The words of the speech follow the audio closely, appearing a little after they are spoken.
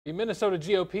The Minnesota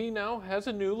GOP now has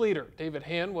a new leader. David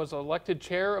Hann was elected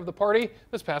chair of the party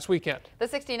this past weekend. The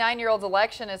 69-year-old's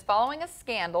election is following a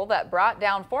scandal that brought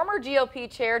down former GOP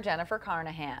chair Jennifer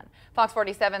Carnahan. Fox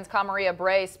 47's Camaria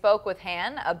Bray spoke with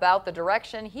Hann about the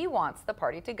direction he wants the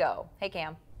party to go. Hey,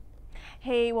 Cam.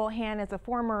 Hey, well, Hann is a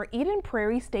former Eden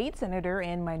Prairie state senator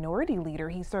and minority leader.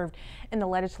 He served in the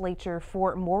legislature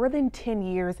for more than 10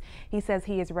 years. He says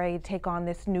he is ready to take on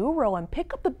this new role and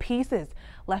pick up the pieces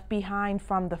left behind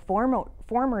from the former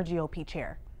GOP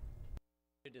chair.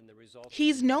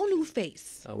 He's no new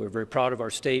face. We're very proud of our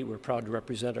state. We're proud to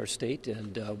represent our state,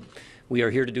 and we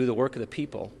are here to do the work of the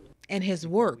people. And his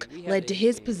work led to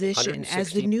his position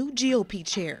as the new GOP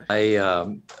chair.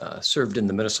 I served in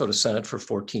the Minnesota Senate for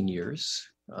 14 years.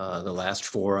 The last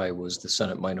 4, I was the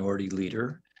Senate minority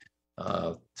leader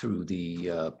through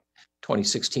the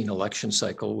 2016 election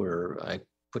cycle, where I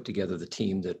put together the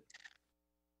team that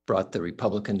brought the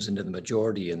Republicans into the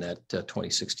majority in that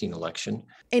 2016 election.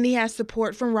 And he has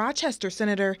support from Rochester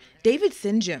Senator David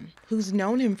Sinjim, who's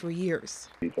known him for years.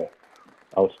 He's an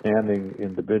outstanding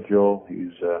individual.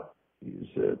 He's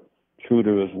true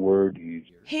to his word.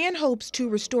 Hann hopes to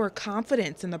restore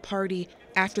confidence in the party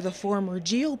after the former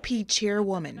GOP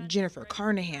chairwoman, Jennifer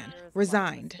Carnahan,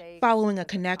 resigned following a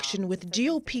connection with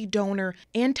GOP donor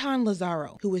Anton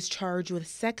Lazaro, who was charged with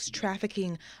sex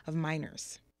trafficking of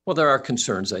minors. Well, there are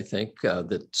concerns, I think,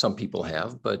 that some people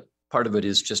have, but part of it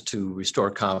is just to restore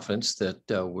confidence that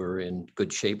we're in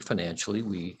good shape financially.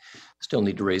 We still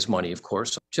need to raise money, of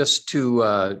course, just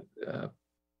to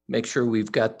make sure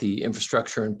we've got the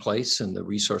infrastructure in place and the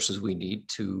resources we need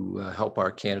to help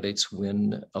our candidates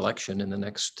win election in the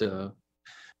next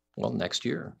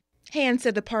year. Hann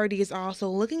said the party is also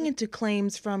looking into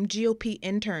claims from GOP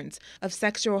interns of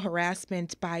sexual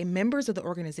harassment by members of the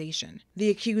organization. The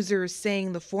accusers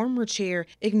saying the former chair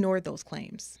ignored those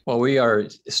claims. Well, we are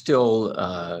still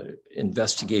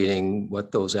investigating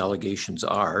what those allegations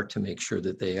are to make sure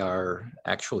that they are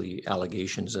actually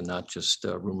allegations and not just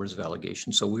rumors of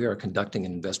allegations. So we are conducting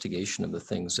an investigation of the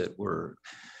things that were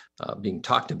being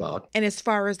talked about. And as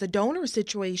far as the donor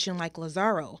situation like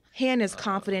Lazaro, Hann is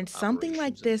confident something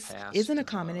like this isn't a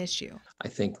common issue. I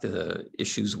think the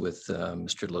issues with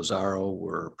Mr. Lazaro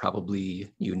were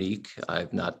probably unique.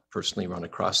 I've not personally run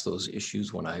across those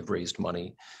issues when I've raised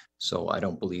money, so I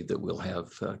don't believe that we'll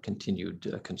have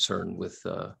continued concern with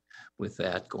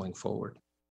that going forward.